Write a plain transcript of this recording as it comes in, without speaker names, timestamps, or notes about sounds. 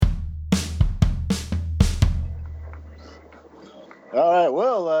All right,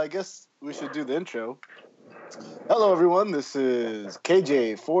 well, I guess we should do the intro. Hello, everyone. This is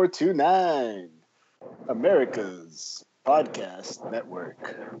KJ429, America's podcast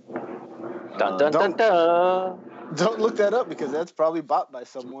network. Dun dun dun Don't dun. don't look that up because that's probably bought by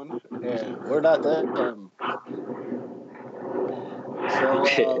someone, and we're not them.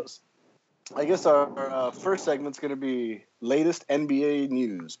 So I guess our first segment's going to be latest NBA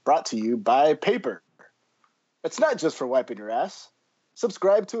news, brought to you by Paper. It's not just for wiping your ass.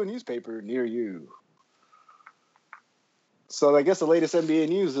 Subscribe to a newspaper near you. So I guess the latest NBA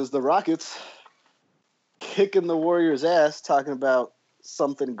news is the Rockets kicking the Warriors' ass, talking about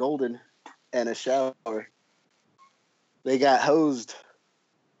something golden and a shower. They got hosed.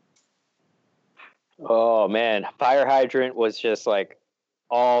 Oh man, fire hydrant was just like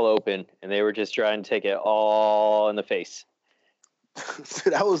all open, and they were just trying to take it all in the face.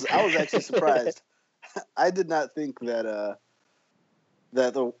 Dude, I was actually surprised. I did not think that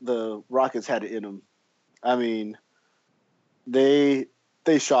the Rockets had it in them. I mean, they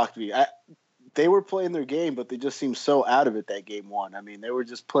shocked me. They were playing their game, but they just seemed so out of it that game one. I mean, they were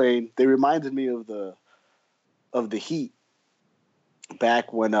just playing. They reminded me of the Heat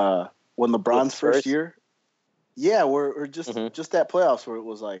back when LeBron's first year. Yeah, or just that playoffs where it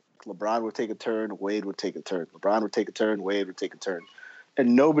was like LeBron would take a turn, Wade would take a turn, LeBron would take a turn, Wade would take a turn,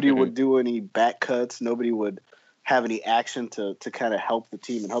 and nobody would do any back cuts. Nobody would have any action to kind of help the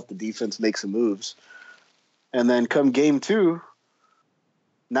team and help the defense make some moves. And then come game two,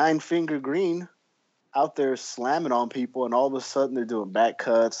 Nine Finger Green out there slamming on people, and all of a sudden they're doing back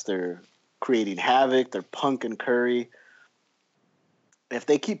cuts, they're creating havoc, they're punking Curry. If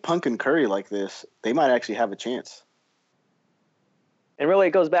they keep punking Curry like this, they might actually have a chance. And really,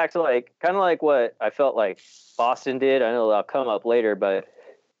 it goes back to kind of like what I felt like Boston did. I know that'll come up later, but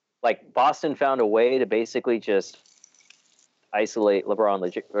like Boston found a way to basically just isolate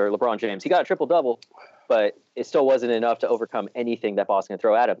LeBron James. He got a triple-double, but it still wasn't enough to overcome anything that Boston could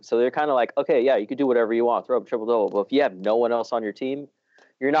throw at him. So they're kind of like, okay, yeah, you could do whatever you want, throw up a triple-double, but if you have no one else on your team,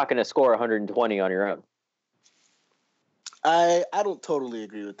 you're not going to score 120 on your own. I don't totally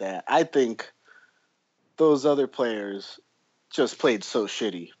agree with that. I think those other players just played so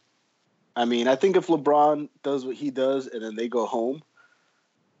shitty. I mean, I think if LeBron does what he does and then they go home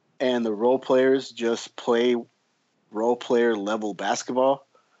and the role players just play role player level basketball,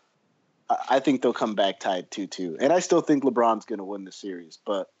 I think they'll come back tied 2-2. And I still think LeBron's going to win the series.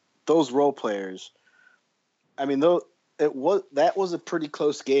 But those role players, I mean, that was a pretty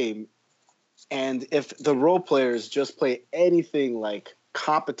close game. And if the role players just play anything like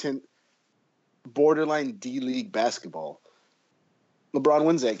competent, borderline D-League basketball, LeBron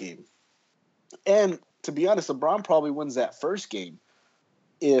wins that game. And to be honest, LeBron probably wins that first game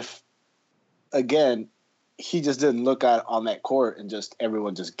if, again, he just didn't look out on that court and just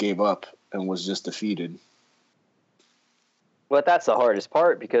everyone just gave up and was just defeated. But that's the hardest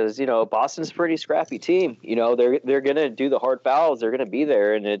part because, Boston's a pretty scrappy team. They're going to do the hard fouls. They're going to be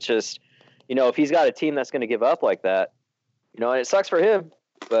there. And it's just, if he's got a team that's going to give up like that, and it sucks for him,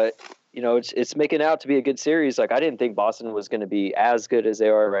 but, it's making out to be a good series. Like, I didn't think Boston was going to be as good as they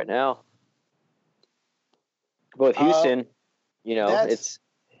are right now. But with Houston, it's.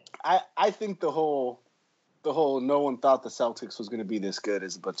 I think the whole no one thought the Celtics was going to be this good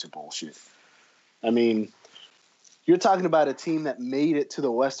is a bunch of bullshit. I mean, you're talking about a team that made it to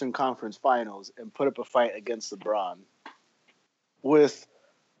the Western Conference Finals and put up a fight against LeBron with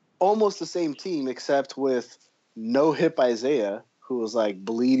almost the same team except with no hip Isaiah, who was like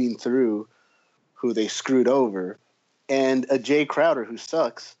bleeding through, who they screwed over, and a Jay Crowder who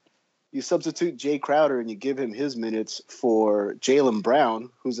sucks. You substitute Jay Crowder and you give him his minutes for Jaylen Brown,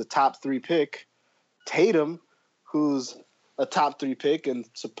 who's a top 3 pick, Tatum, who's a top 3 pick, and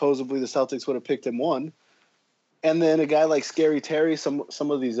supposedly the Celtics would have picked him 1. And then a guy like Scary Terry, some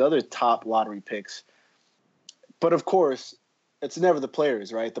of these other top lottery picks. But of course, it's never the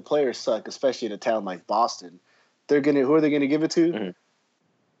players, right? The players suck, especially in a town like Boston. Who are they gonna give it to? Mm-hmm.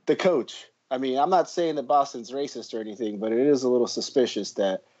 The coach. I mean, I'm not saying that Boston's racist or anything, but it is a little suspicious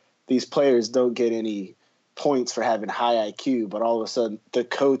that these players don't get any points for having high IQ, but all of a sudden the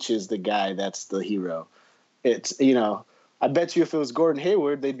coach is the guy that's the hero. It's, I bet you if it was Gordon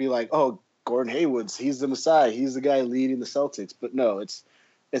Hayward, they'd be like, oh, Gordon Hayward's, he's the Messiah. He's the guy leading the Celtics. But no, it's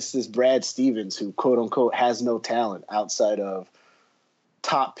this Brad Stevens who, quote unquote, has no talent outside of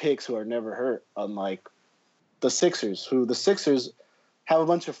top picks who are never hurt, unlike the Sixers, who the Sixers have a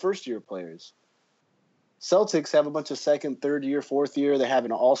bunch of first-year players. Celtics have a bunch of second, third year, fourth year. They have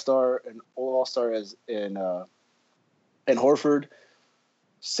an all-star as in Horford.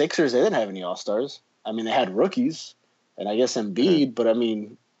 Sixers, they didn't have any all-stars. I mean, they had rookies. and I guess Embiid, but I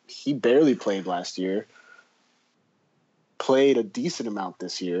mean, he barely played last year. Played a decent amount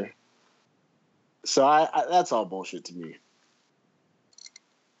this year. So I that's all bullshit to me.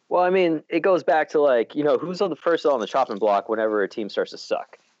 Well, I mean, it goes back to like, who's on the first on the chopping block whenever a team starts to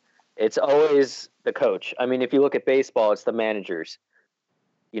suck? It's always the coach. I mean, if you look at baseball, it's the managers.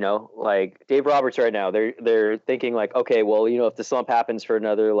 Like Dave Roberts right now, they're thinking like, okay, well, if the slump happens for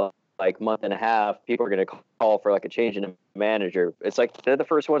another like month and a half, people are going to call for like a change in a manager. It's like they're the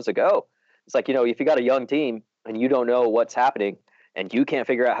first ones to go. It's like, if you got a young team and you don't know what's happening and you can't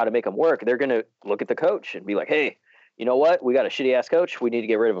figure out how to make them work, they're going to look at the coach and be like, hey, you know what? We got a shitty ass coach. We need to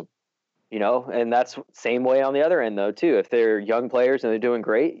get rid of him. And that's same way on the other end though too. If they're young players and they're doing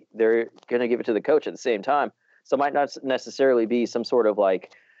great, they're going to give it to the coach at the same time. So it might not necessarily be some sort of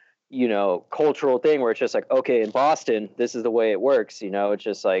like, cultural thing where it's just like, okay, in Boston, this is the way it works. It's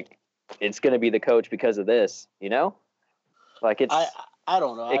just like, it's going to be the coach because of this, like it's, I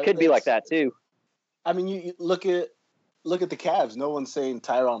don't know. It could be like that too. I mean, you look at the Cavs. No one's saying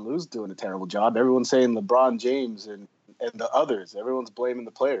Tyronn Lue's doing a terrible job. Everyone's saying LeBron James and the others. Everyone's blaming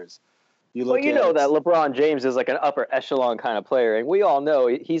the players. That LeBron James is like an upper echelon kind of player. And we all know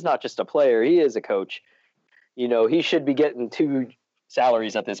he's not just a player. He is a coach. He should be getting 2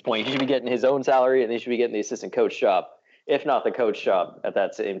 salaries at this point. He should be getting his own salary and he should be getting the assistant coach job, if not the coach job at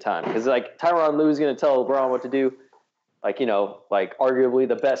that same time. Because like Tyronn Lue is going to tell LeBron what to do. Like, like arguably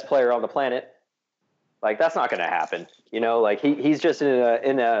the best player on the planet. Like that's not going to happen. Like he's just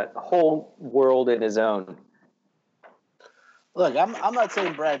in a whole world in his own. Look, I'm not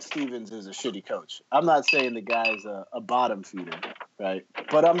saying Brad Stevens is a shitty coach. I'm not saying the guy's a bottom feeder, right?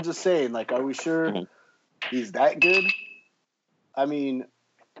 But I'm just saying, like, are we sure he's that good? I mean,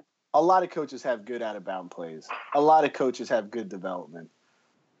 a lot of coaches have good out-of-bound plays. A lot of coaches have good development.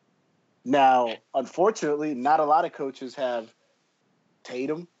 Now, unfortunately, not a lot of coaches have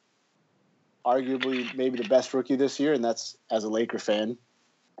Tatum, arguably maybe the best rookie this year, and that's as a Laker fan.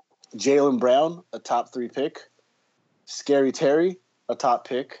 Jaylen Brown, a top 3 pick. Scary Terry, a top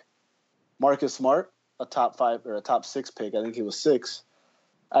pick. Marcus Smart, a top 5 or a top 6 pick. I think he was 6.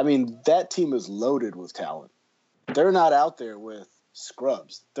 I mean, that team is loaded with talent. They're not out there with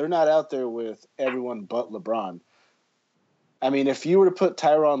scrubs. They're not out there with everyone but LeBron. I mean, if you were to put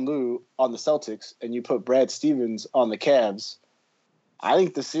Tyronn Lue on the Celtics and you put Brad Stevens on the Cavs, I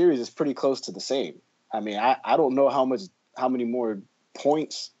think the series is pretty close to the same. I mean, I don't know how many more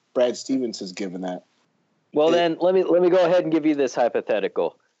points Brad Stevens has given that. Well, then let me go ahead and give you this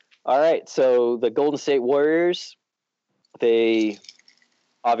hypothetical. All right, so the Golden State Warriors, they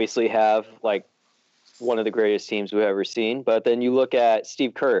obviously have like one of the greatest teams we've ever seen. But then you look at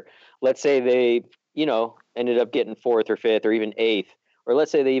Steve Kerr. Let's say they, ended up getting 4th or 5th or even 8th, or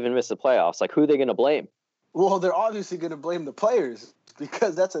let's say they even missed the playoffs. Like, who are they going to blame? Well, they're obviously going to blame the players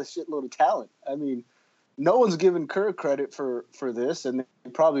because that's a shitload of talent. I mean, no one's giving Kerr credit for this, and they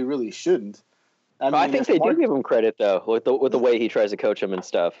probably really shouldn't. I think they do give him credit though, with the way he tries to coach him and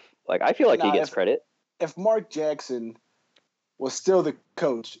stuff. Like I feel like he gets credit. If Mark Jackson was still the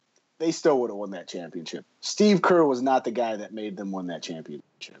coach, they still would have won that championship. Steve Kerr was not the guy that made them win that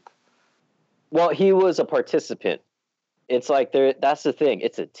championship. Well, he was a participant. It's like that's the thing.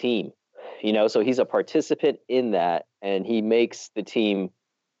 It's a team, so he's a participant in that, and he makes the team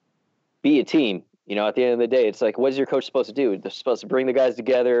be a team. At the end of the day, it's like, what is your coach supposed to do? They're supposed to bring the guys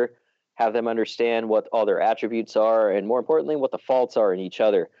together, have them understand what all their attributes are, and more importantly, what the faults are in each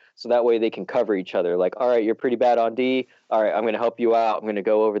other. So that way they can cover each other. Like, all right, you're pretty bad on D. All right, I'm going to help you out. I'm going to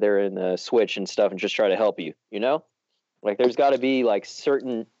go over there in the switch and stuff and just try to help you, Like, there's got to be, like,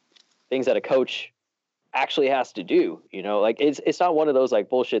 certain things that a coach actually has to do, Like, it's not one of those, like,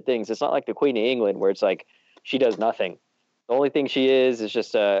 bullshit things. It's not like the Queen of England where it's like she does nothing. The only thing she is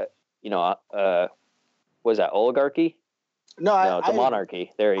just, what is that, oligarchy? No, it's a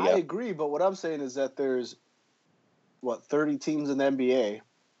monarchy. There you go. I agree, but what I'm saying is that there's, 30 teams in the NBA.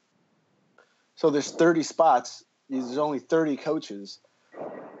 So there's 30 spots. There's only 30 coaches.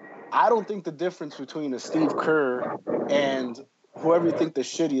 I don't think the difference between a Steve Kerr and whoever you think the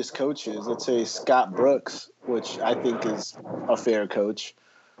shittiest coach is, let's say Scott Brooks, which I think is a fair coach,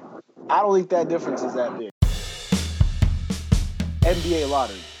 I don't think that difference is that big. NBA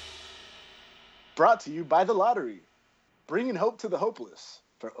Lottery. Brought to you by The Lottery. Bringing hope to the hopeless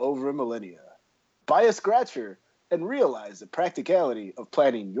for over a millennia. Buy a scratcher and realize the practicality of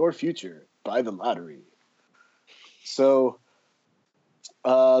planning your future by The Lottery. So,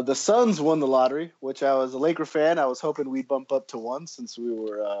 the Suns won the lottery, which I was a Laker fan. I was hoping we'd bump up to 1 since we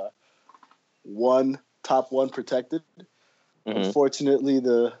were top 1 protected. Mm-hmm. Unfortunately,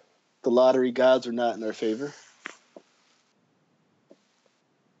 the lottery gods are not in our favor.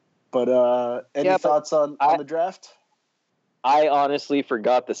 But any thoughts on the draft? I honestly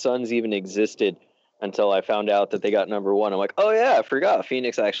forgot the Suns even existed until I found out that they got number 1. I'm like, oh yeah, I forgot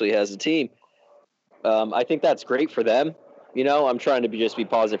Phoenix actually has a team. I think that's great for them. You know, I'm trying to just be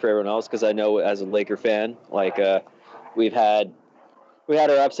positive for everyone else because I know as a Laker fan, like we had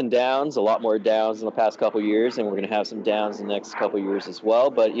our ups and downs, a lot more downs in the past couple of years, and we're going to have some downs in the next couple of years as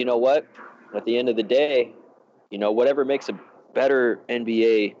well. But you know what? At the end of the day, you know, whatever makes a better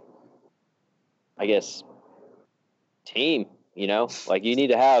NBA, I guess, team, you know, like you need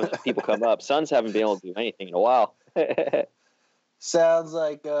to have people come up. Suns haven't been able to do anything in a while. Sounds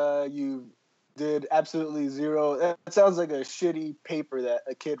like you did absolutely zero. That sounds like a shitty paper that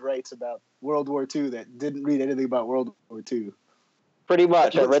a kid writes about World War II that didn't read anything about World War II. Pretty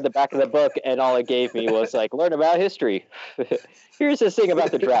much. I read the back of the book, and all it gave me was like, learn about history. Here's this thing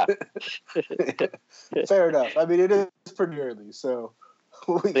about the draft. Fair enough. I mean, it is pretty early, so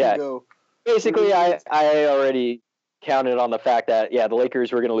we can go. Basically, I already counted on the fact that, the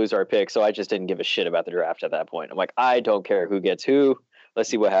Lakers were going to lose our pick, so I just didn't give a shit about the draft at that point. I'm like, I don't care who gets who. Let's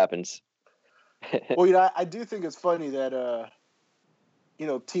see what happens. Well, you know, I do think it's funny that, you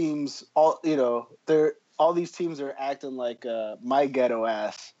know, teams, all these teams are acting like my ghetto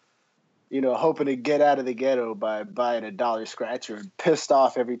ass, you know, hoping to get out of the ghetto by buying a dollar scratcher and pissed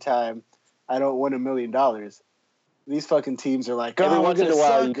off every time I don't win $1 million. These fucking teams are like, every once in a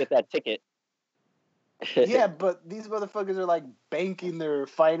while you get that ticket. Yeah, but these motherfuckers are like banking their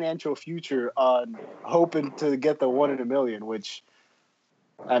financial future on hoping to get the 1 in a million, which,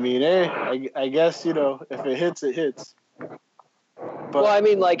 I mean, I guess, you know, if it hits, it hits. But, well, I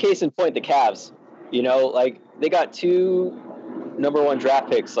mean, like, case in point, the Cavs, you know, like, they got 2 number 1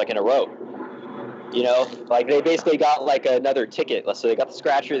 draft picks, like, in a row. You know, like, they basically got, like, another ticket. So they got the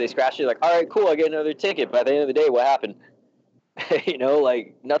scratcher, they scratched it, like, all right, cool, I get another ticket. By the end of the day, what happened? You know,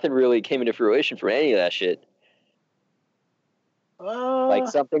 like, nothing really came into fruition from any of that shit. Like,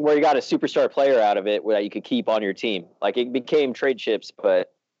 something where you got a superstar player out of it that you could keep on your team. Like, it became trade chips,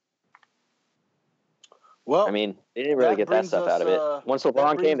 but... Well, I mean, they didn't really get that stuff out of it. Once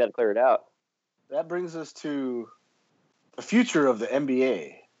LeBron came, that cleared it out. That brings us to the future of the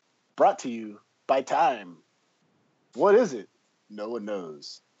NBA, brought to you by Time. What is it? No one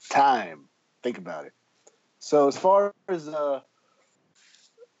knows. Time. Think about it. So as far as the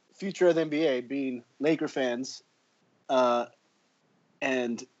future of the NBA, being Laker fans,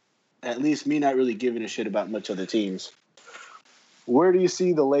 and at least me not really giving a shit about much other teams, where do you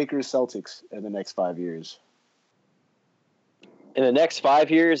see the Lakers Celtics in the next 5 years? In the next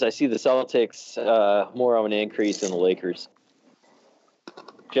 5 years, I see the Celtics more of an increase than the Lakers.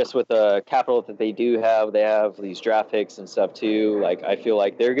 Just with the capital that they do have, they have these draft picks and stuff too. Like, I feel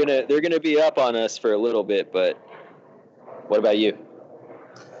like they're gonna be up on us for a little bit. But what about you?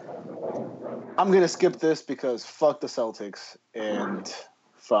 I'm gonna skip this because fuck the Celtics and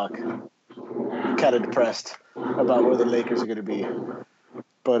fuck. I'm kind of depressed about where the Lakers are gonna be.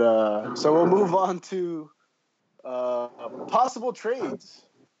 But so we'll move on to possible trades.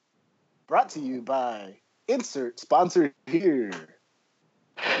 Brought to you by insert sponsor here.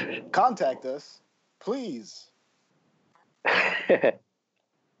 Contact us, please.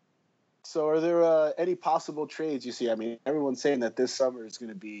 So are there any possible trades you see? I mean, everyone's saying that this summer is going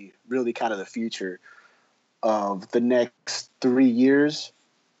to be really kind of the future of the next 3 years,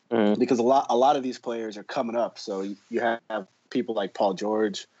 because a lot of these players are coming up. So you have people like Paul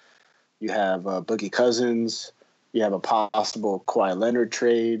George, you have Boogie Cousins, you have a possible Kawhi Leonard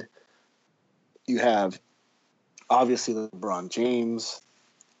trade, you have obviously LeBron James,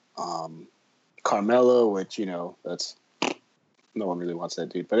 Carmelo, which, you know, that's no one really wants that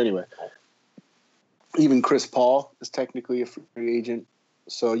dude. But anyway, even Chris Paul is technically a free agent.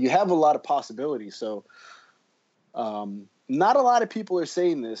 So you have a lot of possibilities. So not a lot of people are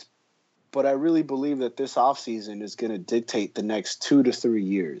saying this, but I really believe that this offseason is going to dictate the next 2 to 3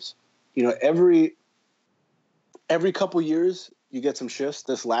 years. You know, every couple years you get some shifts.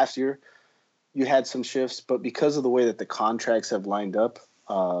 This last year you had some shifts, but because of the way that the contracts have lined up,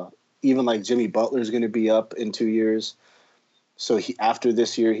 even like Jimmy Butler is going to be up in 2 years. So after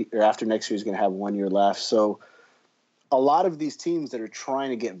this year or after next year, he's going to have 1 year left. So a lot of these teams that are trying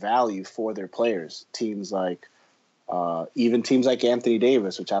to get value for their players, teams like even teams like Anthony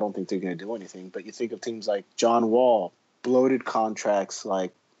Davis, which I don't think they're going to do anything, but you think of teams like John Wall, bloated contracts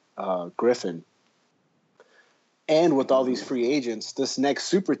like Griffin. And with all these free agents, this next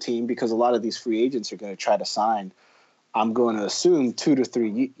super team, because a lot of these free agents are going to try to sign, I'm going to assume 2 to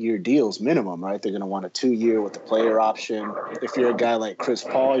 3 year deals minimum, right? They're going to want a 2 year with the player option. If you're a guy like Chris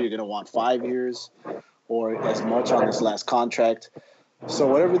Paul, you're going to want 5 years or as much on this last contract. So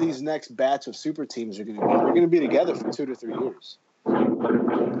whatever these next batch of super teams are going to be, they're going to be together for 2 to 3 years.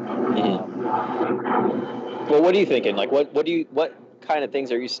 Well, what are you thinking? Like, what kind of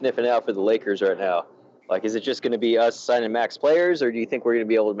things are you sniffing out for the Lakers right now? Like, is it just going to be us signing max players, or do you think we're going to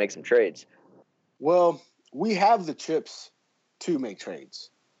be able to make some trades? Well, we have the chips to make trades.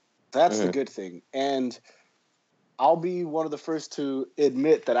 That's the good thing. And I'll be one of the first to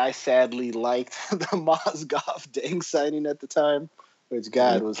admit that I sadly liked the Mozgov Deng signing at the time, which,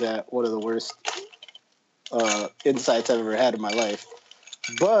 God, was that one of the worst insights I've ever had in my life.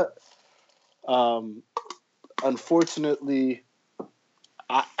 But unfortunately,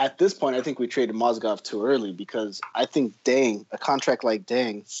 at this point, I think we traded Mozgov too early, because I think Deng, a contract like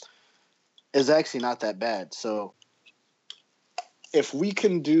Deng, is actually not that bad. So if we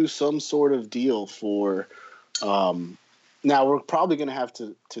can do some sort of deal for now, we're probably going to have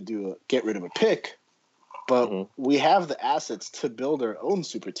to get rid of a pick, but we have the assets to build our own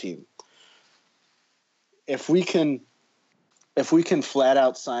super team. If we can flat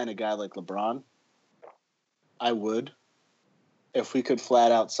out sign a guy like LeBron, I would. If we could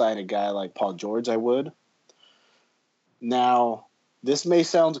flat out sign a guy like Paul George, I would. Now, this may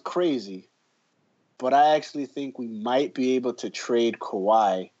sound crazy, but I actually think we might be able to trade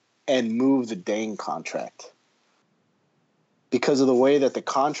Kawhi and move the Deng contract, because of the way that the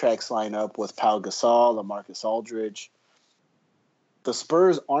contracts line up with Pau Gasol, LaMarcus Aldridge. The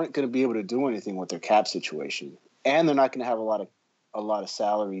Spurs aren't going to be able to do anything with their cap situation, and they're not going to have a lot of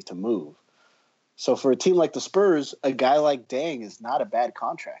salary to move. So for a team like the Spurs, a guy like Deng is not a bad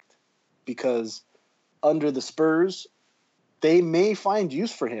contract, because under the Spurs, they may find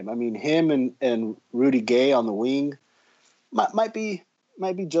use for him. I mean, him and Rudy Gay on the wing might be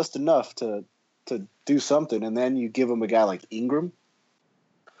just enough to do something, and then you give them a guy like Ingram.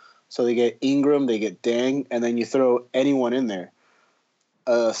 So they get Ingram, they get Deng, and then you throw anyone in there.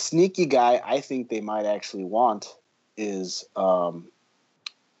 A sneaky guy I think they might actually want is our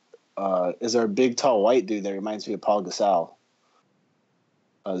big, tall, white dude that reminds me of Paul Gasol.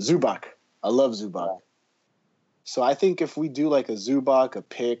 Zubac. I love Zubac. So I think if we do like a Zubac, a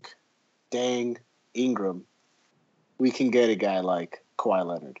pick, Deng, Ingram, we can get a guy like Kawhi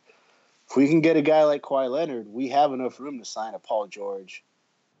Leonard. If we can get a guy like Kawhi Leonard, we have enough room to sign a Paul George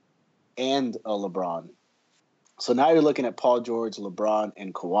and a LeBron. So now you're looking at Paul George, LeBron,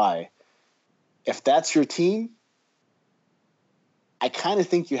 and Kawhi. If that's your team, I kind of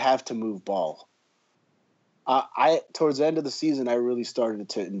think you have to move Ball. Towards the end of the season, I really started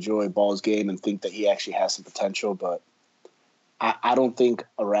to enjoy Ball's game and think that he actually has some potential, but I don't think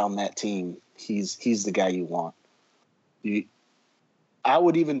around that team he's the guy you want. I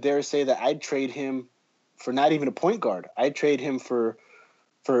would even dare say that I'd trade him for not even a point guard. I'd trade him for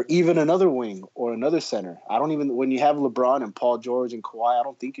even another wing or another center. When you have LeBron and Paul George and Kawhi, I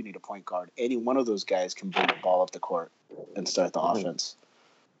don't think you need a point guard. Any one of those guys can bring the ball up the court and start the offense.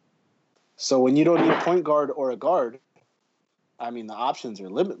 So when you don't need a point guard or a guard, I mean, the options are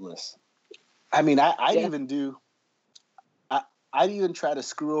limitless. I mean, I'd even try to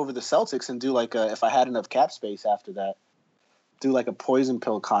screw over the Celtics and do if I had enough cap space after that, do like a poison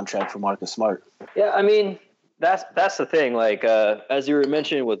pill contract for Marcus Smart. Yeah, I mean, that's the thing. Like, as you were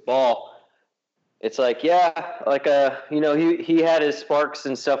mentioning with Ball, it's like, yeah, like, he had his sparks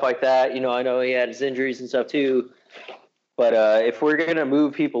and stuff like that. You know, I know he had his injuries and stuff too. But if we're going to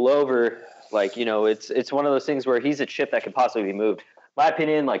move people over, like, you know, it's one of those things where he's a chip that could possibly be moved. My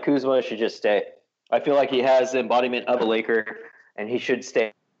opinion, like, Kuzma should just stay. I feel like he has the embodiment of a Laker, and he should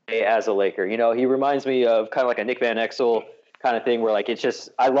stay as a Laker. You know, he reminds me of kind of like a Nick Van Exel kind of thing where, like, it's just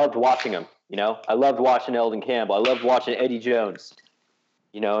 – I loved watching him, you know. I loved watching Eldon Campbell. I loved watching Eddie Jones.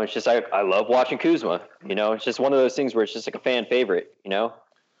 You know, it's just I love watching Kuzma. You know, it's just one of those things where it's just like a fan favorite, you know.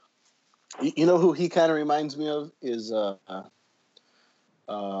 You know who he kind of reminds me of is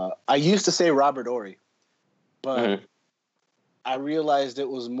I used to say Robert Horry, but I realized it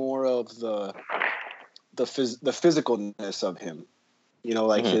was more of the physicalness of him, you know,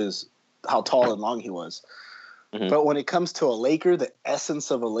 like how tall and long he was. But when it comes to a Laker, the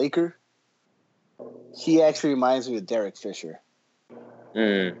essence of a Laker, he actually reminds me of Derek Fisher.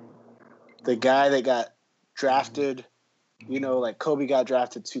 The guy that got drafted, you know, like Kobe got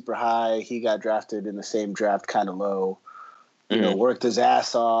drafted super high. He got drafted in the same draft kind of low. You know, worked his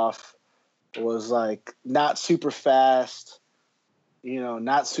ass off. Was like not super fast. You know,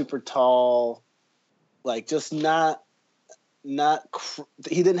 not super tall. Like just not. He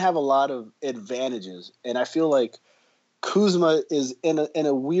didn't have a lot of advantages, and I feel like Kuzma is in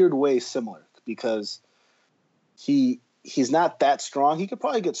a weird way similar because he's not that strong. He could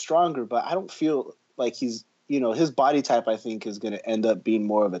probably get stronger, but I don't feel like he's his body type, I think, is going to end up being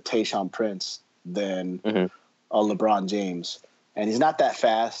more of a Tayshaun Prince than a LeBron James. And he's not that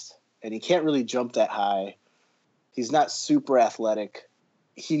fast, and he can't really jump that high. He's not super athletic.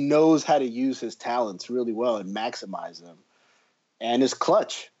 He knows how to use his talents really well and maximize them. And his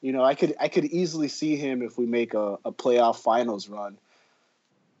clutch. I could easily see him if we make a playoff finals run.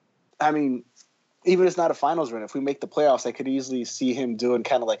 I mean, even if it's not a finals run, if we make the playoffs, I could easily see him doing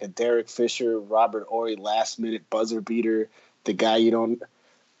kind of like a Derek Fisher, Robert Horry last-minute buzzer beater, the guy you don't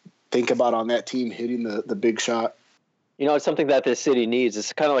think about on that team hitting the big shot. It's something that this city needs.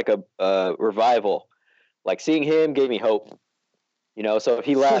 It's kind of like a revival. Like, seeing him gave me hope. So if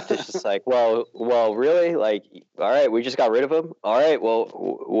he left, it's just like, well, really? Like, all right, we just got rid of him? All right, well,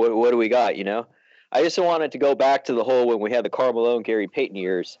 what do we got, I just wanted to go back to the whole when we had the Karl Malone, Gary Payton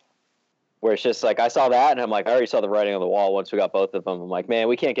years, where it's just like, I saw that, and I'm like, I already saw the writing on the wall once we got both of them. I'm like, man,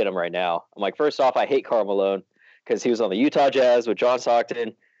 we can't get him right now. I'm like, first off, I hate Karl Malone because he was on the Utah Jazz with John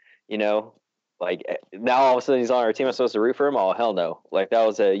Stockton, Like, now all of a sudden he's on our team. I'm supposed to root for him? Oh, hell no. Like, that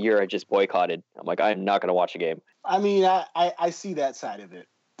was a year I just boycotted. I'm like, I'm not going to watch a game. I mean, I see that side of it.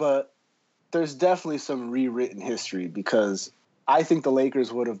 But there's definitely some rewritten history because I think the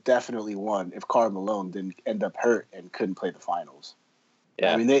Lakers would have definitely won if Karl Malone didn't end up hurt and couldn't play the finals.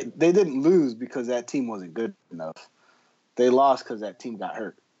 Yeah. I mean, they didn't lose because that team wasn't good enough. They lost because that team got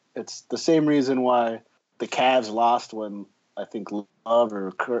hurt. It's the same reason why the Cavs lost when I think Love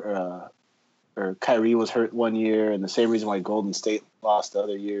or Kyrie was hurt one year, and the same reason why Golden State lost the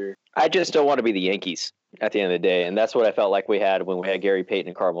other year. I just don't want to be the Yankees at the end of the day, and that's what I felt like we had when we had Gary Payton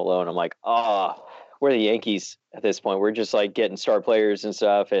and Karl Malone. I'm like, we're the Yankees at this point. We're just like getting star players and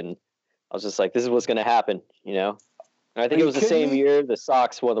stuff, and I was just like, this is what's going to happen, And I think it was the same year the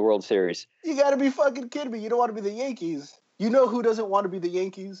Sox won the World Series. You got to be fucking kidding me. You don't want to be the Yankees. You know who doesn't want to be the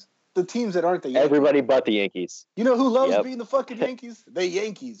Yankees? The teams that aren't the Yankees. Everybody but the Yankees. You know who loves being the fucking Yankees? The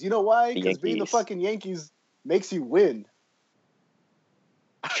Yankees. You know why? Because being the fucking Yankees makes you win.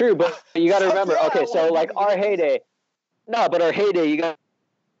 True, but you got to remember. Okay, so like our heyday. No, but our heyday, you got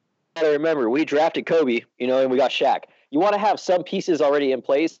to remember, we drafted Kobe, and we got Shaq. You want to have some pieces already in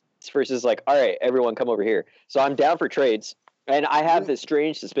place versus like, all right, everyone come over here. So I'm down for trades, and I have this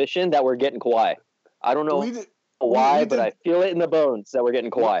strange suspicion that we're getting Kawhi. I don't know why, but I feel it in the bones that we're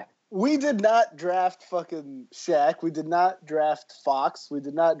getting Kawhi. We did not draft fucking Shaq. We did not draft Fox. We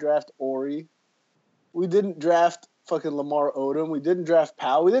did not draft Ori. We didn't draft fucking Lamar Odom. We didn't draft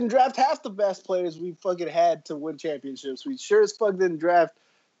Powell. We didn't draft half the best players we fucking had to win championships. We sure as fuck didn't draft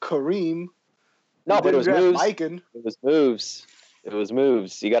Kareem. No, but it was moves. It was moves. It was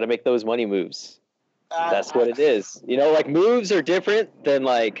moves. You got to make those money moves. That's what it is. Like, moves are different than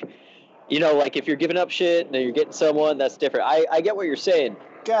like, like if you're giving up shit and you're getting someone, that's different. I get what you're saying.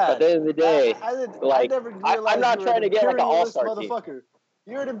 God, but at the end of the day, I never realized I'm not trying to get like an all-star motherfucker. Team.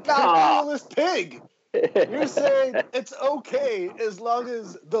 You're an imperialist pig. You're saying it's okay as long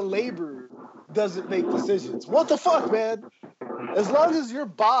as the labor doesn't make decisions. What the fuck, man? As long as your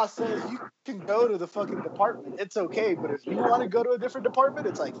boss says you can go to the fucking department, it's okay. But if you want to go to a different department,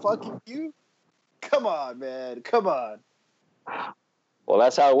 it's like, fuck you. Come on, man. Come on. Well,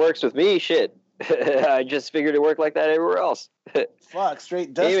 that's how it works with me. Shit. I just figured it worked like that everywhere else. Fuck,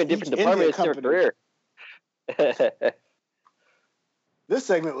 straight dust. Even different department, it's different career. This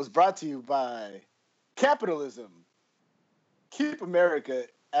segment was brought to you by capitalism. Keep America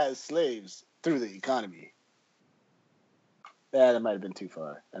as slaves through the economy. That might have been too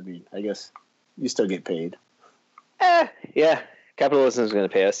far. I mean, I guess you still get paid. Yeah. Capitalism is going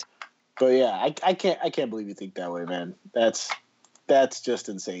to pay us. But yeah, I can't believe you think that way, man. That's just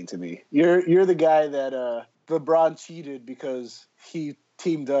insane to me. You're the guy that LeBron cheated because he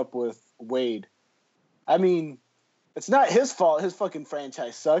teamed up with Wade. I mean, it's not his fault. His fucking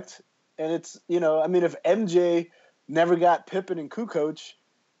franchise sucked. And it's, I mean, if MJ never got Pippen and Kukoc,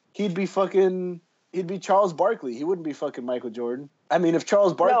 he'd be Charles Barkley. He wouldn't be fucking Michael Jordan. I mean, if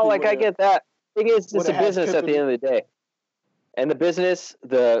Charles Barkley... No, I get that. I think it's a business Pippen, at the end of the day. And the business,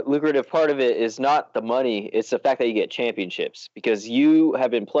 the lucrative part of it is not the money. It's the fact that you get championships because you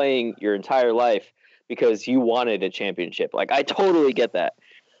have been playing your entire life because you wanted a championship. Like, I totally get that.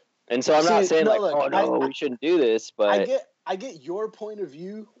 And so I'm not saying we shouldn't do this, but I get your point of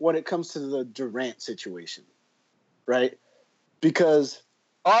view when it comes to the Durant situation, right? Because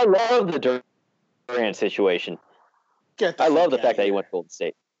I love the Durant situation. I love the fact that he went to Golden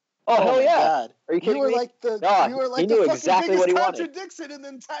State. Oh hell yeah! God. Are you kidding me? You were like the fucking biggest contradiction in the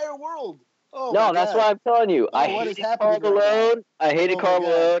entire world. Oh no, that's what I'm telling you. I hated Karl Malone. I hated Karl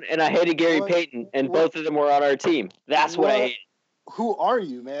Malone, and I hated Gary Payton, and both of them were on our team. That's what I hated. who are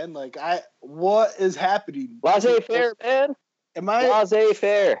you, man? Like, what is happening? Laissez-faire, man. Am I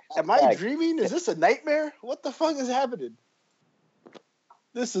laissez-faire? Am I dreaming? Is this a nightmare? What the fuck is happening?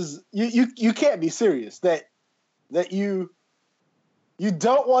 This is you can't be serious that you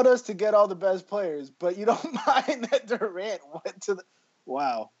don't want us to get all the best players, but you don't mind that Durant went to the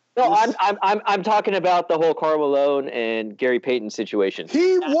wow. No, I'm talking about the whole Karl Malone and Gary Payton situation.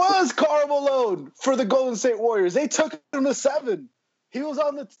 He was Karl Malone for the Golden State Warriors. They took him to 7. He was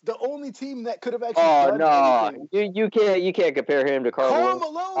on the only team that could have actually done anything. You can't compare him to Karl Malone.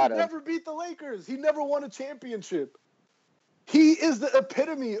 Karl Malone never beat the Lakers. He never won a championship. He is the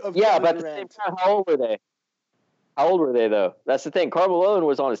epitome of Kevin but at Durant. the same time, how old were they? How old were they, though? That's the thing. Karl Malone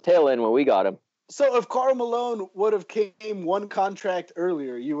was on his tail end when we got him. So if Karl Malone would have came one contract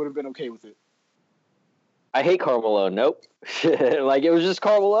earlier, you would have been okay with it? I hate Karl Malone. Nope. Like, it was just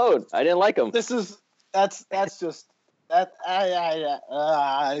Karl Malone. I didn't like him. That's just that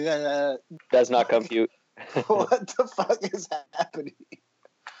does not compute. What the fuck is happening?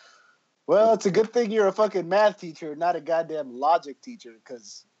 Well, it's a good thing you're a fucking math teacher, not a goddamn logic teacher,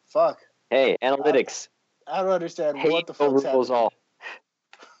 because fuck. Hey, analytics. I don't understand what the fuck's happening. All.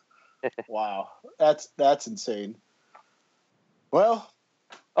 Wow, that's insane. Well,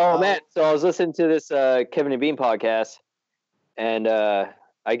 man. So I was listening to this Kevin and Bean podcast, and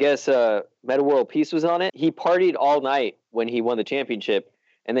I guess Meta World Peace was on it. He partied all night when he won the championship,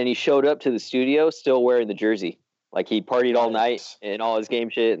 and then he showed up to the studio still wearing the jersey. Like, he partied all night and all his game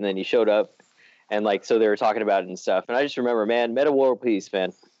shit, and then he showed up, and like, so they were talking about it and stuff. And I just remember, man, Meta World Peace,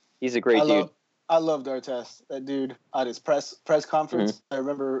 man, he's a great dude. I loved Artest, that dude, at his press conference. Mm-hmm. I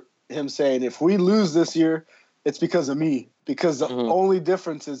remember him saying, "If we lose this year, it's because of me. Because the only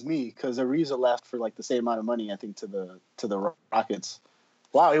difference is me. Because Ariza left for like the same amount of money, I think, to the Rockets.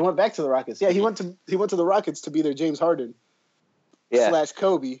 Wow, he went back to the Rockets. Yeah, he went to the Rockets to be their James Harden, /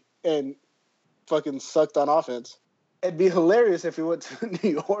 Kobe, and fucking sucked on offense. It'd be hilarious if he went to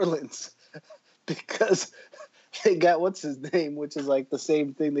New Orleans because they got what's his name, which is like the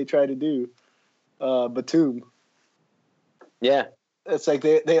same thing they try to do, Batum. Yeah, it's like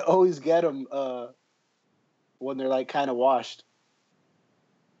they always get him when they're like kind of washed.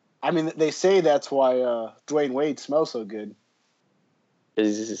 I mean, they say that's why Dwayne Wade smells so good.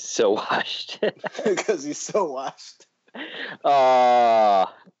 He's so washed. Because he's so washed.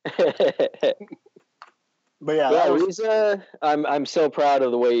 But yeah, I'm so proud of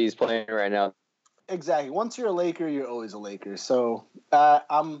the way he's playing right now. Exactly. Once you're a Laker, you're always a Laker. So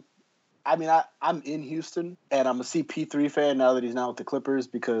I'm in Houston, and I'm a CP3 fan now that he's now with the Clippers,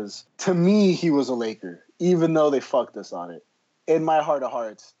 because to me he was a Laker, even though they fucked us on it. In my heart of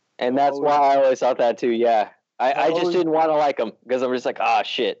hearts. And that's why I always thought that too. Yeah, I just didn't want to like him because I'm just like,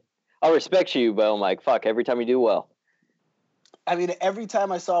 shit. I'll respect you, but I'm like, fuck. Every time you do well. I mean, every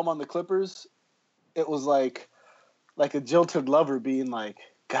time I saw him on the Clippers, it was like a jilted lover being like,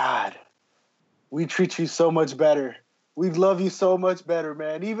 God, we treat you so much better. We'd love you so much better,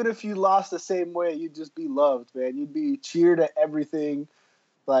 man. Even if you lost the same way, you'd just be loved, man. You'd be cheered at everything.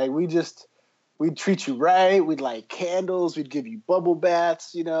 Like, we'd treat you right. We'd light candles. We'd give you bubble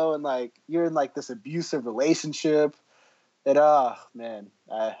baths, and like, you're in like this abusive relationship. And man,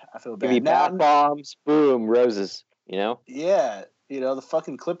 I feel bad. Give you bath bombs, boom, roses, Yeah. The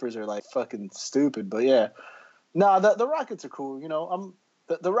fucking Clippers are like fucking stupid, but yeah. No, the Rockets are cool.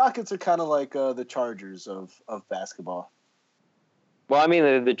 The Rockets are kind of like the Chargers of basketball. Well, I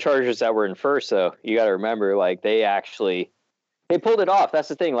mean, the Chargers that were in first, though, you got to remember, like, they pulled it off. That's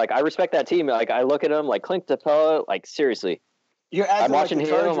the thing. Like, I respect that team. Like, I look at them, like, Clint Capella, like, seriously. I'm watching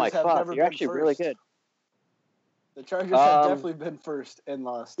him, I'm like, fuck, you're actually really good. The Chargers have definitely been first and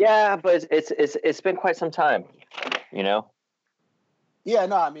lost. Yeah, but it's been quite some time, Yeah,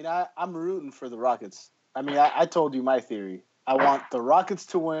 no, I mean, I'm rooting for the Rockets. I mean, I told you my theory. I want the Rockets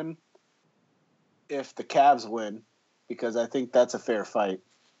to win if the Cavs win, because I think that's a fair fight.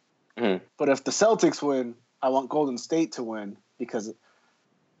 Mm-hmm. But if the Celtics win, I want Golden State to win, because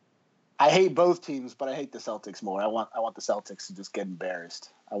I hate both teams, but I hate the Celtics more. I want the Celtics to just get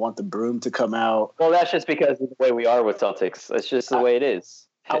embarrassed. I want the broom to come out. Well, that's just because of the way we are with Celtics. That's just the way it is.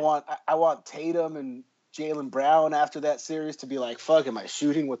 I want Tatum and Jaylen Brown after that series to be like, fuck, am I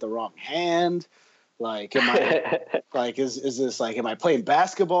shooting with the wrong hand? Like, am I like, is this like, am I playing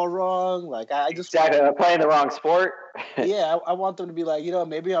basketball wrong? Like, I just am I playing the wrong sport? Yeah, I want them to be like,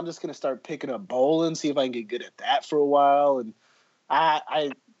 maybe I'm just gonna start picking up bowling, see if I can get good at that for a while. And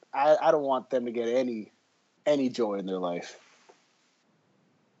I don't want them to get any joy in their life.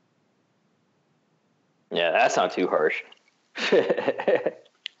 Yeah, that's not too harsh.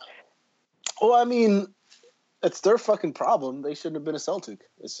 Well, I mean, it's their fucking problem. They shouldn't have been a Celtic.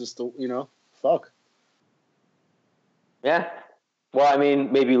 It's just fuck. Yeah. Well, I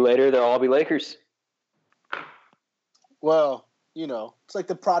mean, maybe later they'll all be Lakers. Well, it's like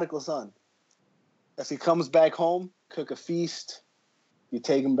the prodigal son. If he comes back home, cook a feast, you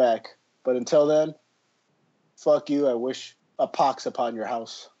take him back. But until then, fuck you. I wish a pox upon your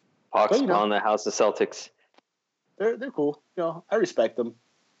house. Pox upon the house of Celtics. They're cool. I respect them,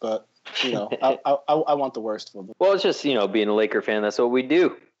 but I want the worst for them. Well, it's just being a Laker fan. That's what we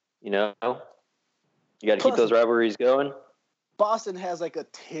do. You got to keep those rivalries going. Boston has like a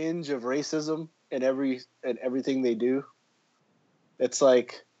tinge of racism in everything they do. It's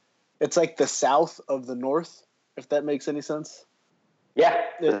like the South of the North, if that makes any sense. Yeah,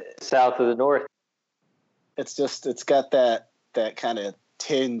 the South of the North. It's got that kind of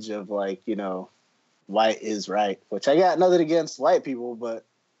tinge of like, white is right, which I got nothing against white people, but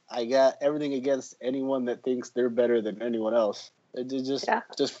I got everything against anyone that thinks they're better than anyone else. It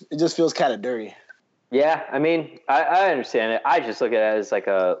just feels kind of dirty. Yeah, I mean, I understand it. I just look at it as like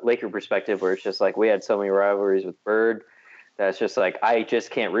a Laker perspective where it's just like we had so many rivalries with Bird that's just like I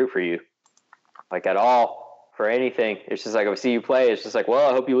just can't root for you, like at all for anything. It's just like if I see you play, it's just like, well,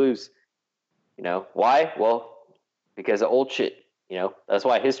 I hope you lose. Why? Well, because of old shit. That's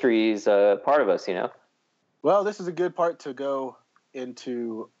why history is a part of us. Well, this is a good part to go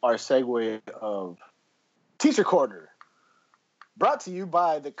into our segue of Teacher Corner, brought to you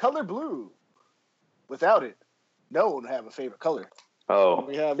by the color blue. Without it, no one would have a favorite color. Oh,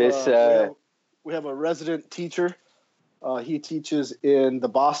 we have a resident teacher. He teaches in the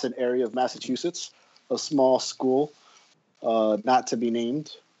Boston area of Massachusetts, a small school, not to be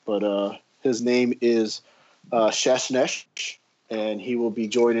named, but his name is Sheshnesh, and he will be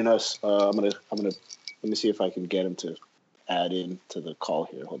joining us. I'm gonna let me see if I can get him to add in to the call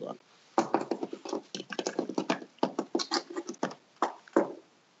here. Hold on.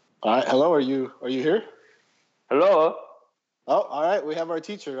 All right. Hello. Are you here? Hello. Oh, all right. We have our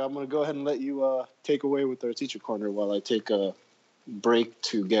teacher. I'm going to go ahead and let you take away with our teacher corner while I take a break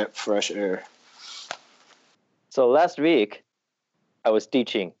to get fresh air. So last week, I was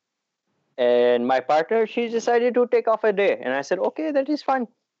teaching, and my partner, she decided to take off a day, and I said, okay, that is fine.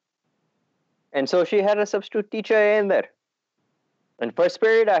 And so she had a substitute teacher in there. In first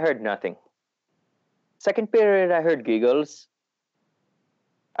period, I heard nothing. Second period, I heard giggles.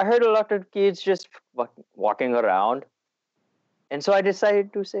 I heard a lot of kids just walking around. And so I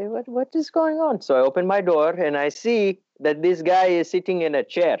decided to say, what is going on? So I open my door and I see that this guy is sitting in a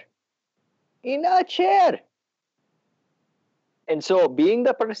chair. In a chair. And so being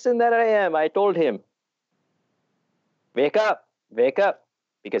the person that I am, I told him, wake up,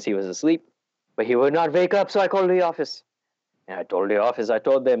 because he was asleep. But he would not wake up, so I called the office. And I told the office, I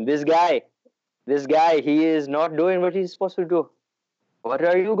told them, this guy, he is not doing what he's supposed to do. What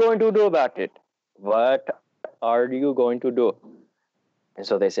are you going to do about it? What are you going to do? And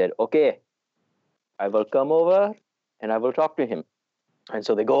so they said, okay, I will come over and I will talk to him. And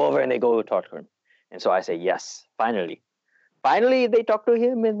so they go over and they go talk to him. And so I say, yes, finally. Finally, they talk to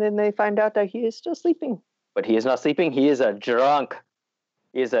him and then they find out that he is still sleeping. But he is not sleeping. He is a drunk.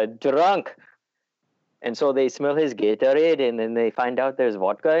 And so they smell his Gatorade and then they find out there's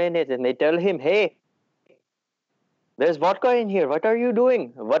vodka in it. And they tell him, hey, there's vodka in here. What are you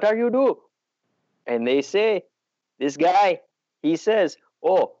doing? What are you doing? And they say, this guy, he says,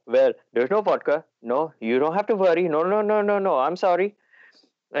 oh, well, there's no vodka. No, you don't have to worry. No, I'm sorry.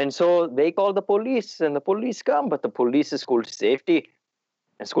 And so they call the police and the police come, but the police is school safety.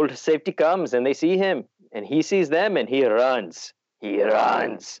 And school safety comes and they see him and he sees them and he runs. He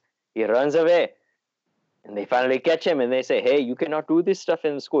runs away. And they finally catch him and they say, hey, you cannot do this stuff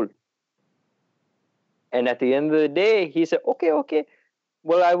in school. And at the end of the day, he said, okay.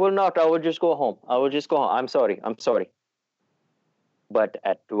 Well, I will not. I will just go home. I'm sorry. But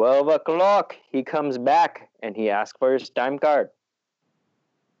at 12 o'clock, he comes back and he asks for his time card.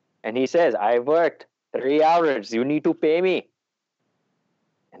 And he says, I worked 3 hours. You need to pay me.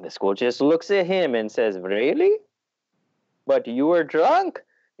 And the school just looks at him and says, really? But you were drunk?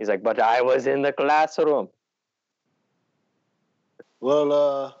 He's like, but I was in the classroom.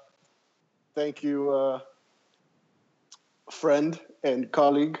 Well, thank you, friend and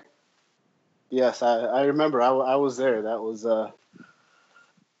colleague. Yes, I remember. I was there. That was a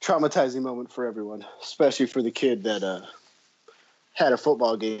traumatizing moment for everyone, especially for the kid that had a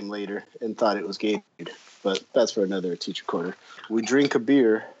football game later and thought it was gated. But that's for another teacher corner. We drink a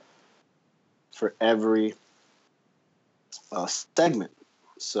beer for every segment.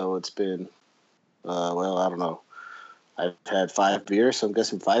 So it's been, I don't know. I've had 5 beers, so I'm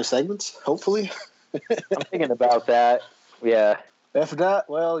guessing 5 segments, hopefully. I'm thinking about that. Yeah. If not,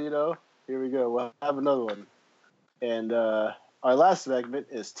 well, here we go. We'll have another one. And our last segment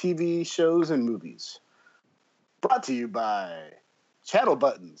is TV shows and movies. Brought to you by Channel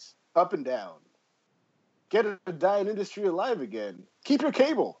Buttons, Up and Down. Get a dying industry alive again. Keep your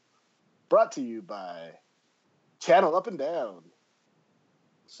cable. Brought to you by Channel Up and Down.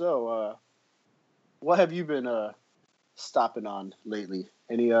 So, what have you been stopping on lately?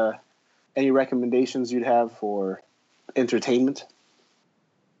 Any recommendations you'd have for entertainment?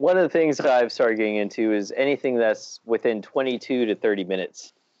 One of the things that I've started getting into is anything that's within 22 to 30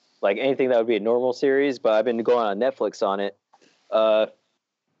 minutes. Like anything that would be a normal series, but I've been going on Netflix on it.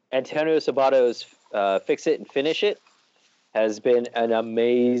 Antonio Sabato's Fix It and Finish It has been an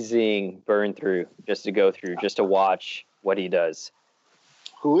amazing burn through just to go through, just to watch what he does.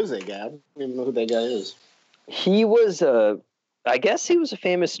 Who is that guy? I don't even know who that guy is. He was I guess he was a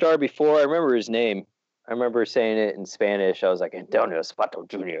famous star before. I remember his name. I remember saying it in Spanish. I was like, Antonio Sabato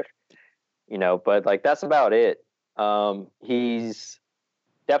Jr., but like, that's about it. He's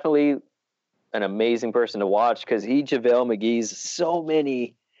definitely an amazing person to watch because he JaVale McGee's so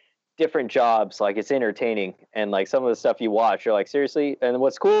many different jobs. Like, it's entertaining. And like some of the stuff you watch, you're like, seriously? And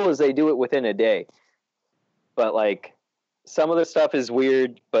what's cool is they do it within a day. But like some of the stuff is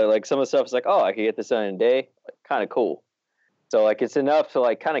weird, but like some of the stuff is like, oh, I can get this done in a day. Like, kind of cool. So like it's enough to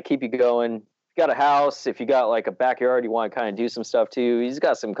like kind of keep you going. If you got a house, if you got like a backyard, you want to kind of do some stuff too. He's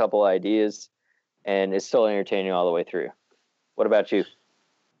got some couple ideas and it's still entertaining all the way through. What about you?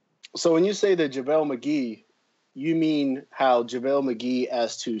 So when you say the JaVale McGee, you mean how JaVale McGee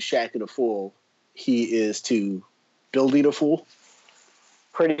as to Shaq and a Fool, he is to Building a Fool?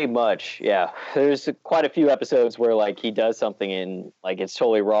 Pretty much, yeah. There's quite a few episodes where like he does something and like it's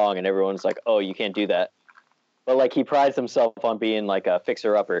totally wrong and everyone's like, oh, you can't do that. But like he prides himself on being like a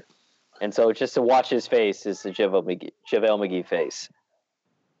fixer-upper. And so just to watch his face is the JaVale McGee face.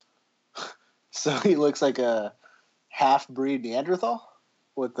 So he looks like a half-breed Neanderthal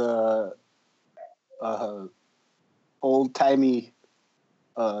with a old-timey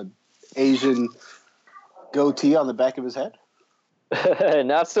Asian goatee on the back of his head?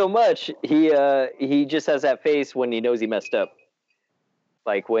 Not so much. He just has that face when he knows he messed up.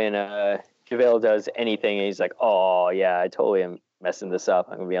 Like when JaVale does anything and he's like, oh, yeah, I totally am messing this up.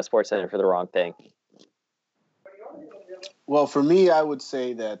 I'm going to be on SportsCenter for the wrong thing. Well, for me, I would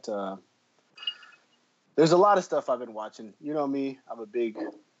say that there's a lot of stuff I've been watching. You know me, I'm a big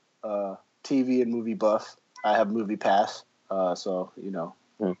TV and movie buff. I have Movie Pass, so,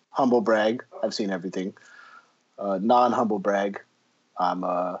 humble brag. I've seen everything. Non-humble brag. I'm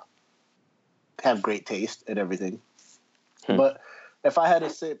have great taste at everything. But if I had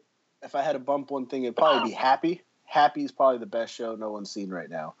to bump one thing, it'd probably be Happy. Happy is probably the best show no one's seen right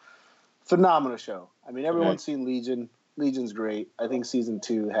now. Phenomenal show. I mean, everyone's seen Legion. Legion's great. I think season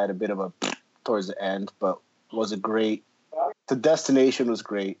 2 had a bit of a towards the end, but was it great? The destination was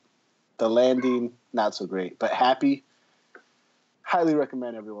great. The landing, not so great. But Happy, highly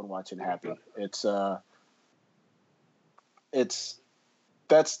recommend everyone watching Happy. That's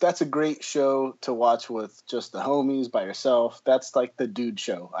a great show to watch with just the homies by yourself. That's like the dude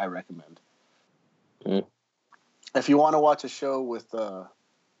show I recommend. If you want to watch a show with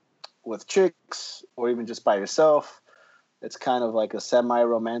chicks or even just by yourself, it's kind of like a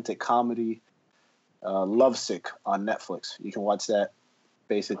semi-romantic comedy. Lovesick on Netflix. You can watch that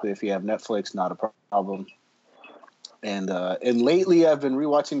basically if you have Netflix, not a problem. And lately I've been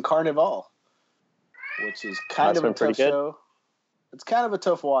rewatching Carnival, which is kind of a tough show. It's kind of a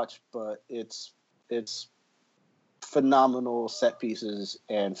tough watch, but it's phenomenal set pieces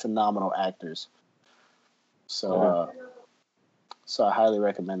and phenomenal actors. So I highly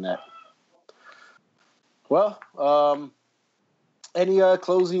recommend that. Well, any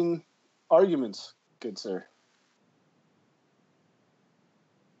closing arguments, good sir?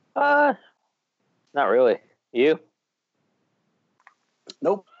 Not really. You?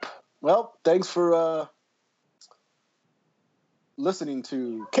 Nope. Well, thanks for listening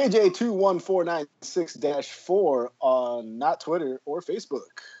to KJ21496-4 on not Twitter or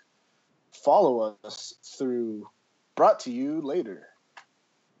Facebook. Follow us through Brought to You Later.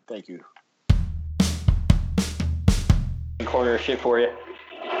 Thank you. Corner shit for you.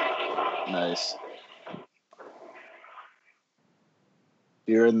 Nice.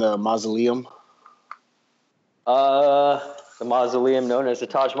 You're in the mausoleum? The mausoleum known as the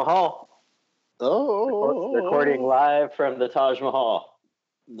Taj Mahal. Oh. Recording live from the Taj Mahal.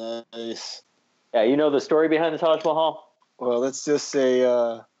 Nice. Yeah, you know the story behind the Taj Mahal? Well, let's just say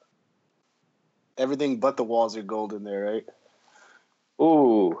everything but the walls are gold in there, right?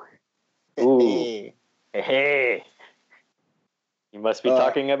 Ooh. Ooh. Hey. You must be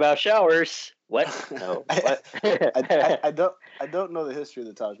talking about showers. What? No. What? I don't know the history of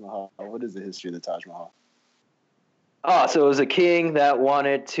the Taj Mahal. What is the history of the Taj Mahal? Oh, so it was a king that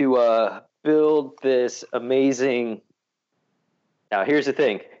wanted to build this amazing. Now, here's the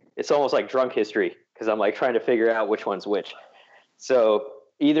thing. It's almost like drunk history because I'm like trying to figure out which one's which. So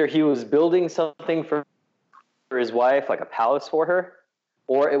either he was building something for his wife, like a palace for her,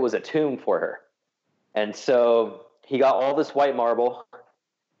 or it was a tomb for her. And so he got all this white marble,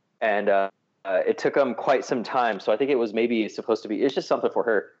 and it took him quite some time. So I think it was maybe supposed to be, it's just something for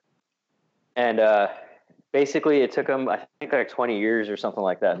her. And basically it took him, I think, like 20 years or something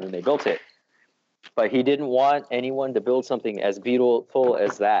like that. And then they built it. But he didn't want anyone to build something as beautiful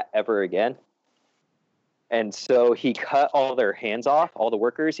as that ever again. And so he cut all their hands off, all the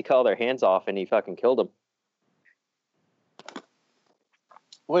workers. He cut all their hands off, and he fucking killed them.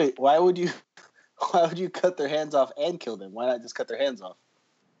 Wait, why would you cut their hands off and kill them? Why not just cut their hands off?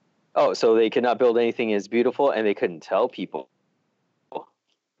 Oh, so they could not build anything as beautiful, and they couldn't tell people. Well,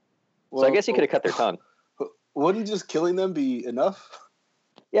 so I guess he could have cut their tongue. Wouldn't just killing them be enough?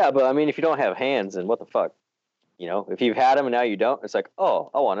 Yeah, but I mean, if you don't have hands, then what the fuck? You know, if you've had them and now you don't, it's like,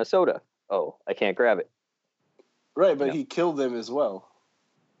 oh, I want a soda. Oh, I can't grab it. Right, but he killed them as well.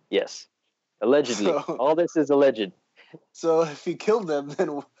 Yes. Allegedly. So, all this is alleged. So if he killed them,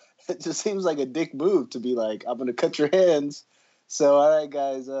 then it just seems like a dick move to be like, I'm going to cut your hands. So, all right,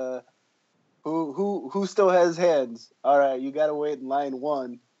 guys, who still has hands? All right, you got to wait in line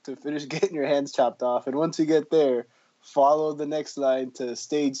 1 to finish getting your hands chopped off. And once you get there, follow the next line to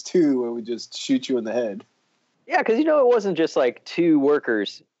stage 2 where we just shoot you in the head. Yeah, because, you know, it wasn't just like 2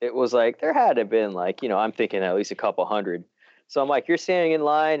 workers. It was like there had to have been like, you know, I'm thinking at least a couple hundred. So I'm like, you're standing in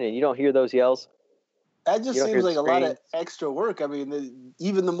line and you don't hear those yells? That just seems like a lot of extra work. I mean,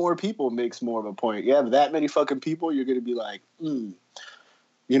 even the more people makes more of a point. You have that many fucking people, you're going to be like, you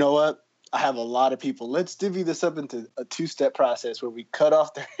know what? I have a lot of people. Let's divvy this up into a 2-step process where we cut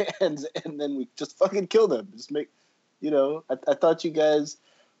off their hands and then we just fucking kill them. Just make, you know, I thought you guys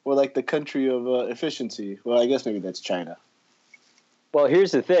were like the country of efficiency. Well, I guess maybe that's China. Well,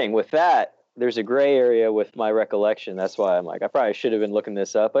 here's the thing. With that, there's a gray area with my recollection. That's why I'm like, I probably should have been looking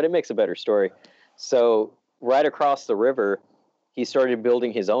this up, but it makes a better story. So right across the river, he started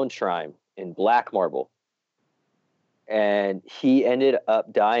building his own shrine in black marble. And he ended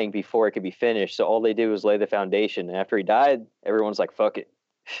up dying before it could be finished. So all they did was lay the foundation. And after he died, everyone's like, fuck it.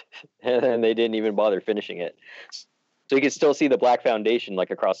 And they didn't even bother finishing it. So you can still see the black foundation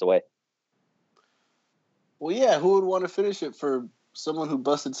like across the way. Well, yeah, who would want to finish it for someone who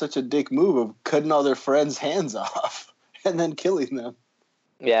busted such a dick move of cutting all their friends' hands off and then killing them?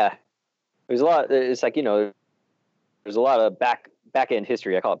 Yeah. There's a lot. It's like, you know, there's a lot of back end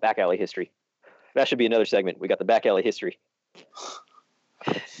history. I call it back alley history. That should be another segment. We got the back alley history.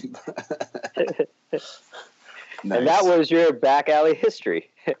 Nice. And that was your back alley history.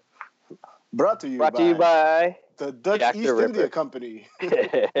 Brought to you by the Dutch Jack East India Company.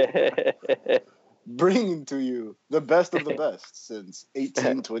 Bringing to you the best of the best since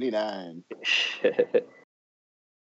 1829.